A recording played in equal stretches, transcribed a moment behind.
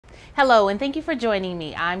Hello, and thank you for joining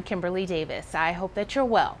me. I'm Kimberlei Davis. I hope that you're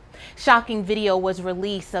well. Shocking video was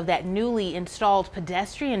released of that newly installed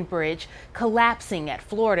pedestrian bridge collapsing at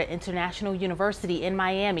Florida International University in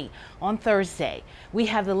Miami on Thursday. We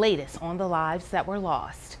have the latest on the lives that were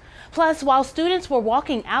lost. Plus, while students were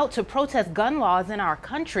walking out to protest gun laws in our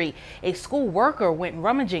country, a school worker went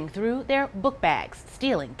rummaging through their book bags,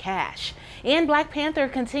 stealing cash. And Black Panther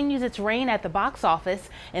continues its reign at the box office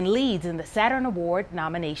and leads in the Saturn Award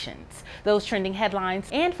nominations. Those trending headlines,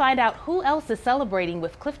 and find out who else is celebrating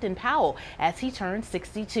with Clifton Powell as he turns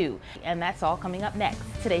 62. And that's all coming up next,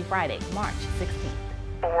 today Friday, March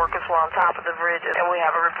 16th. Workers were on top of the bridge, and we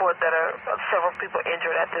have a report that several people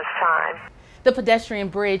injured at this time. The pedestrian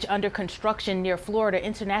bridge under construction near Florida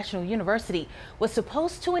International University was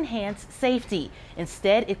supposed to enhance safety.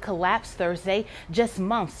 Instead, it collapsed Thursday, just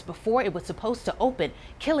months before it was supposed to open,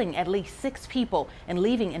 killing at least 6 people and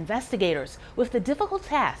leaving investigators with the difficult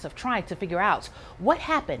task of trying to figure out what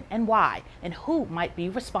happened and why, and who might be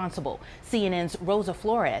responsible. CNN's Rosa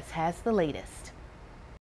Flores has the latest.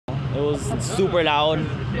 It was super loud.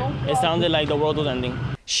 It sounded like the world was ending.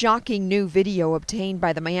 Shocking new video obtained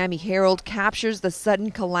by the Miami Herald captures the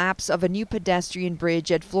sudden collapse of a new pedestrian bridge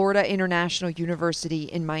at Florida International University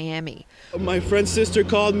in Miami. My friend's sister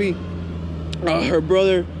called me. Her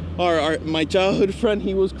brother, my childhood friend,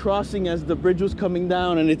 he was crossing as the bridge was coming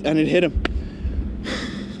down, and it hit him.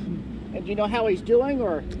 And do you know how he's doing,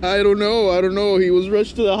 or? I don't know. He was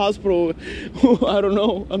rushed to the hospital. I don't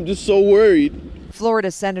know. I'm just so worried.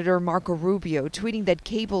 Florida Senator Marco Rubio tweeting that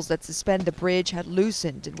cables that suspend the bridge had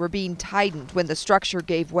loosened and were being tightened when the structure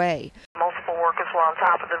gave way. Multiple workers were on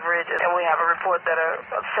top of the bridge, and we have a report that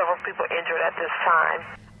several people injured at this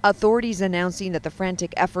time. Authorities announcing that the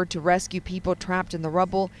frantic effort to rescue people trapped in the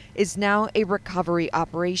rubble is now a recovery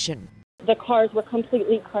operation. The cars were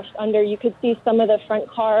completely crushed under. You could see some of the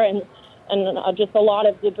front car and just a lot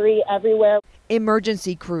of debris everywhere.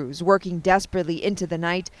 Emergency crews working desperately into the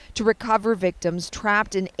night to recover victims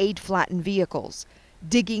trapped in 8 flattened vehicles,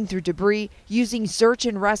 digging through debris using search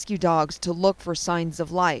and rescue dogs to look for signs of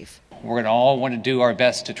life. We're going to all want to do our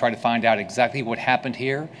best to try to find out exactly what happened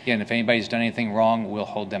here. And if anybody's done anything wrong, we'll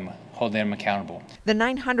hold them accountable. The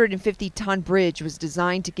 950-ton bridge was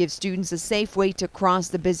designed to give students a safe way to cross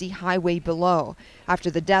the busy highway below after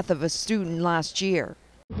the death of a student last year.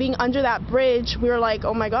 Being under that bridge, we were like,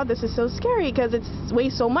 oh my God, this is so scary because it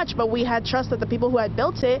weighs so much, but we had trust that the people who had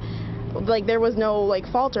built it, there was no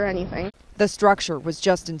fault or anything. The structure was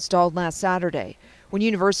just installed last Saturday when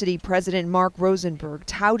University President Mark Rosenberg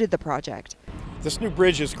touted the project. This new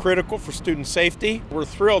bridge is critical for student safety. We're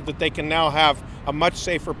thrilled that they can now have a much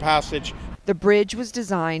safer passage. The bridge was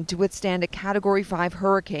designed to withstand a Category 5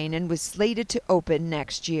 hurricane and was slated to open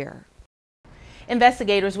next year.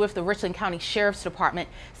 Investigators with the Richland County Sheriff's Department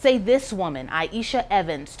say this woman, Aisha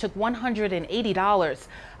Evans, took $180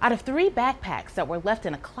 out of 3 backpacks that were left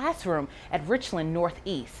in a classroom at Richland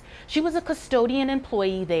Northeast. She was a custodian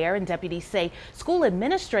employee there, and deputies say school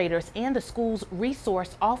administrators and the school's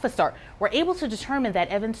resource officer were able to determine that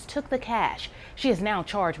Evans took the cash. She is now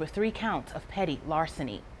charged with 3 counts of petty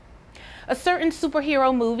larceny. A certain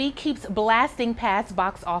superhero movie keeps blasting past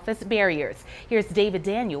box office barriers. Here's David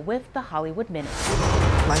Daniel with the Hollywood Minute.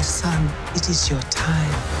 My son, it is your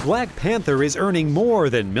time. Black Panther is earning more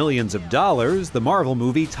than millions of dollars. The Marvel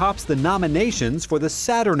movie tops the nominations for the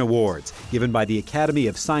Saturn Awards, given by the Academy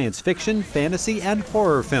of Science Fiction, Fantasy, and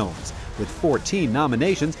Horror Films. With 14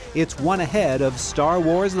 nominations, it's one ahead of Star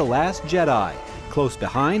Wars: The Last Jedi. Close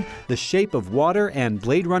behind, The Shape of Water and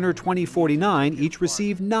Blade Runner 2049 each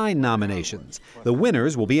received 9 nominations. The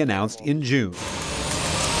winners will be announced in June.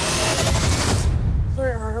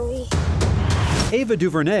 Where are we? Ava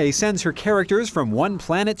DuVernay sends her characters from one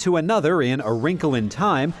planet to another in A Wrinkle in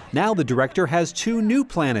Time. Now the director has 2 new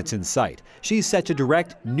planets in sight. She's set to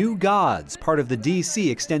direct New Gods, part of the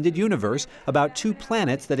DC Extended Universe, about 2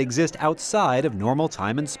 planets that exist outside of normal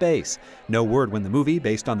time and space. No word when the movie,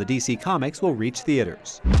 based on the DC comics, will reach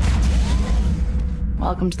theaters.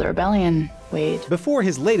 Welcome to the rebellion, Wade. Before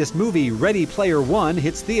his latest movie, Ready Player One,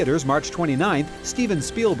 hits theaters March 29th, Steven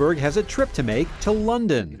Spielberg has a trip to make to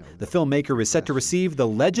London. The filmmaker is set to receive the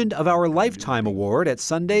Legend of Our Lifetime Award at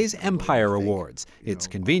Sunday's Empire Awards. It's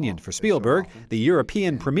convenient for Spielberg. The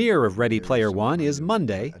European premiere of Ready Player One is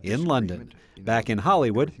Monday in London. Back in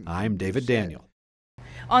Hollywood, I'm David Daniel.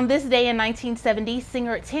 On this day in 1970,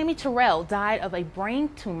 singer Tammy Terrell died of a brain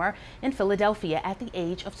tumor in Philadelphia at the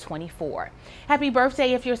age of 24. Happy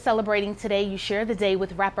birthday if you're celebrating today. You share the day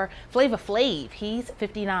with rapper Flavor Flav. He's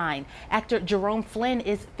 59. Actor Jerome Flynn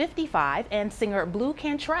is 55, and singer Blue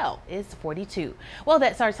Cantrell is 42. Well,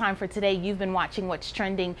 that's our time for today. You've been watching What's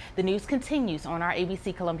Trending. The news continues on our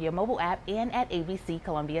ABC Columbia mobile app and at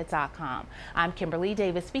abccolumbia.com. I'm Kimberlei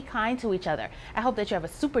Davis. Be kind to each other. I hope that you have a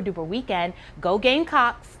super duper weekend. Go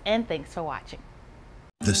Gamecocks, and thanks for watching.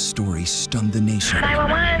 The story stunned the nation.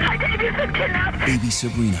 911, my baby's been kidnapped. Baby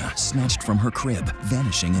Sabrina, snatched from her crib,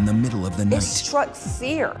 vanishing in the middle of the night. It struck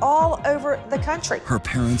fear all over the country. Her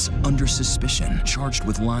parents under suspicion, charged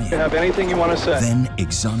with lying. You have anything you want to say? Then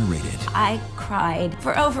exonerated. I cried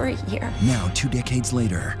for over a year. Now, 2 decades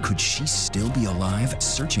later, could she still be alive,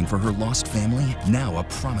 searching for her lost family? Now a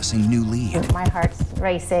promising new lead. My heart's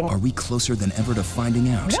racing. Are we closer than ever to finding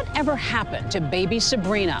out? Whatever happened to baby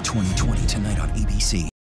Sabrina? 2020 tonight on ABC.